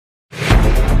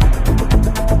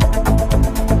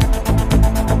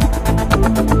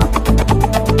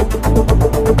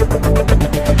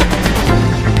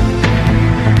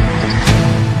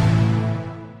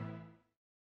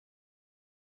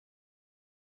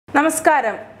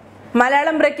നമസ്കാരം.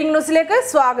 മലയാളം ബ്രേക്കിംഗ് ന്യൂസിലേക്ക്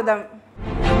സ്വാഗതം.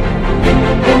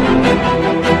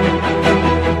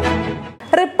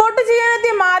 റിപ്പോർട്ട്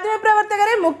ചെയ്യാനെത്തിയ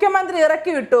മാധ്യമപ്രവർത്തകരെ മുഖ്യമന്ത്രി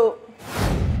ഇറക്കിവിട്ടു.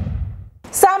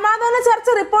 സമാധാന ചർച്ച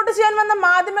റിപ്പോർട്ട് ചെയ്യാൻ വന്ന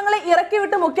മാധ്യമങ്ങളെ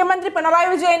ഇറക്കിവിട്ട് മുഖ്യമന്ത്രി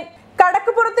പിണറായി വിജയൻ.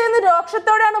 കടക്കുപുറത്ത് നിന്ന്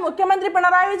രോക്ഷത്തോടെയാണ് മുഖ്യമന്ത്രി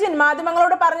പിണറായി വിജയൻ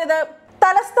മാധ്യമങ്ങളോട് പറഞ്ഞത്.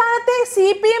 തലസ്ഥാനത്തെ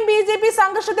CPM BJP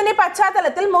സംഘർഷത്തിന്റെ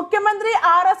പശ്ചാത്തലത്തിൽ മുഖ്യമന്ത്രി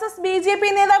RSS BJP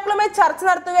നേതാക്കളുമായി ചർച്ച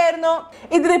നടത്തുകയായിരുന്നു.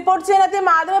 ഇത് റിപ്പോർട്ട് ചെയ്യാനെത്തിയ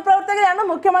മാധ്യമപ്രവർത്തകരെയാണ്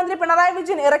മുഖ്യമന്ത്രി പിണറായി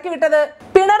വിജയൻ ഇറക്കിവിട്ടത്.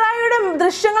 പിണറായിയുടെ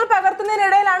ദൃശ്യങ്ങൾ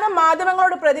പകർത്തുന്നതിനിടയിലാണ്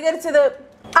മാധ്യമങ്ങളോട് പ്രതികരിച്ചത്.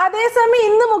 അതേസമയം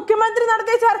ഇന്ന് മുഖ്യമന്ത്രി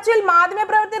നടത്തിയ ചർച്ചയിൽ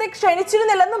മാധ്യമപ്രവർത്തകരെ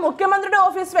ക്ഷണിച്ചിരുന്നില്ലെന്ന് മുഖ്യമന്ത്രിയുടെ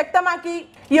ഓഫീസ് വ്യക്തമാക്കി.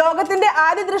 യോഗത്തിന്റെ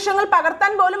ആദ്യ ദൃശ്യങ്ങൾ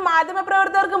പകർത്താൻ പോലും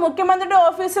മാധ്യമപ്രവർത്തകർക്ക് മുഖ്യമന്ത്രിയുടെ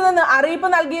ഓഫീസിൽ നിന്ന് അറിയിപ്പ്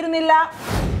നൽകിയിരുന്നില്ല.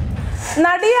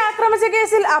 നടിയെ ആക്രമിച്ച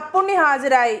കേസിൽ അപ്പുണ്ണി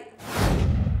ഹാജരായി.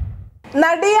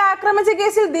 നടിയെ ആക്രമിച്ച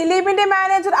കേസിൽ ദിലീപിന്റെ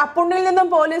മാനേജർ അപ്പുണ്ണിയിൽ നിന്നും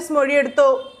പോലീസ് മൊഴിയെടുത്തു.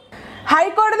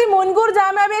 ഹൈക്കോടതി മുൻകൂർ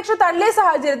ജാമ്യാപേക്ഷ തള്ളിയ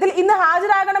സാഹചര്യത്തിൽ ഇന്ന്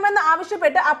ഹാജരാകണമെന്ന്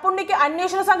ആവശ്യപ്പെട്ട് അപ്പുണ്ണിക്ക്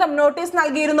അന്വേഷണ സംഘം നോട്ടീസ്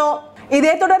നൽകിയിരുന്നു.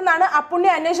 ഇതേ തുടർന്നാണ്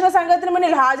അപ്പുണ്ണി അന്വേഷണ സംഘത്തിന്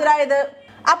മുന്നിൽ ഹാജരായത്.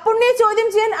 അപ്പുണ്ണിയെ ചോദ്യം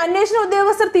ചെയ്യാൻ അന്വേഷണ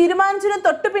ഉദ്യോഗസ്ഥർ തീരുമാനിച്ചതിന്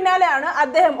തൊട്ടു പിന്നാലെയാണ്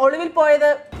അദ്ദേഹം ഒളിവിൽ പോയത്.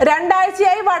 2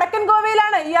 ആഴ്ചയായി വടക്കൻ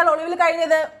ഗോവയിലാണ് ഇയാൾ ഒളിവിൽ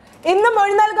കഴിഞ്ഞത്. ഇന്ന്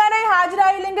മൊഴി നൽകാനായി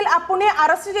ഹാജരായില്ലെങ്കിൽ അപ്പുണ്ണിയെ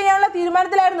അറസ്റ്റ് ചെയ്യാനുള്ള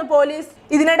തീരുമാനത്തിലായിരുന്നു പോലീസ്.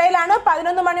 ഇതിനിടയിലാണ്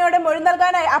 11 മണിയോടെ മൊഴി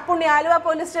നൽകാനായി അപ്പുണ്ണി ആലുവ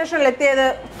പോലീസ് സ്റ്റേഷനിൽ എത്തിയത്.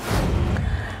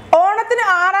 ഓണത്തിന്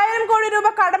 6000 കോടി രൂപ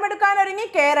കടമെടുക്കാനൊരുങ്ങി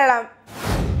കേരളം.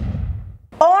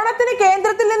 ഓണത്തിന്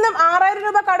കേന്ദ്രത്തിൽ നിന്നും 6000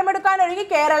 രൂപ കടമെടുക്കാനൊരുങ്ങി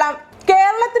കേരളം.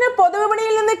 കേരളത്തിന്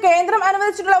പൊതുവിപണിയിൽ നിന്ന് കേന്ദ്രം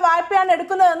അനുവദിച്ചിട്ടുള്ള വായ്പയാണ്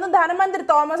എടുക്കുന്നതെന്ന് ധനമന്ത്രി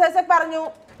തോമസ് ഐസക് പറഞ്ഞു.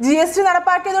 GST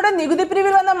നടപ്പാക്കിയതോടെ നികുതി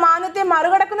പിരിവിൽ വന്ന മാന്ദ്യത്തെ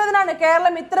മറികടക്കുന്നതിനാണ്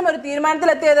കേരളം ഇത്തരമൊരു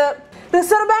തീരുമാനത്തിലെത്തിയത്.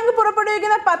 റിസർവ് ബാങ്ക്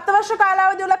പുറപ്പെടുവിക്കുന്ന 10 വർഷ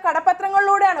കാലാവധിയുള്ള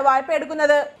കടപ്പത്രങ്ങളിലൂടെയാണ് വായ്പ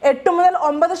എടുക്കുന്നത്. 8 മുതൽ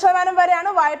 9% വരെയാണ്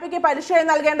വായ്പയ്ക്ക് പലിശയായി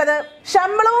നൽകേണ്ടത്.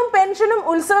 ശമ്പളവും പെൻഷനും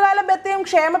ഉത്സവകാല ബത്തയും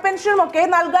ക്ഷേമ പെൻഷനും ഒക്കെ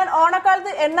നൽകാൻ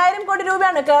ഓണക്കാലത്ത് 8000 കോടി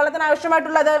രൂപയാണ് കേരളത്തിന്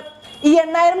ആവശ്യമായിട്ടുള്ളത്. ഈ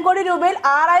 8000 കോടി രൂപയിൽ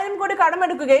 6000 കോടി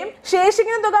കടമെടുക്കുകയും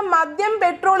ശേഷിക്കുന്ന തുക മദ്യം,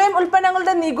 പെട്രോളിയം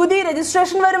ഉൽപ്പന്നങ്ങളുടെ നികുതി,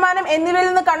 രജിസ്ട്രേഷൻ വരുമാനം എന്നിവയിൽ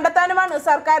നിന്ന് കണ്ടെത്താനുമാണ്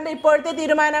സർക്കാരിന്റെ ഇപ്പോഴത്തെ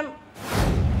തീരുമാനം.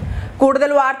 കൂടുതൽ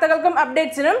വാർത്തകൾക്കും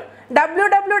അപ്ഡേറ്റ്സിനും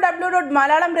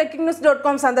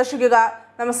www.malayalambrackingnews.com സന്ദർശിക്കുക.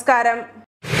 നമസ്കാരം.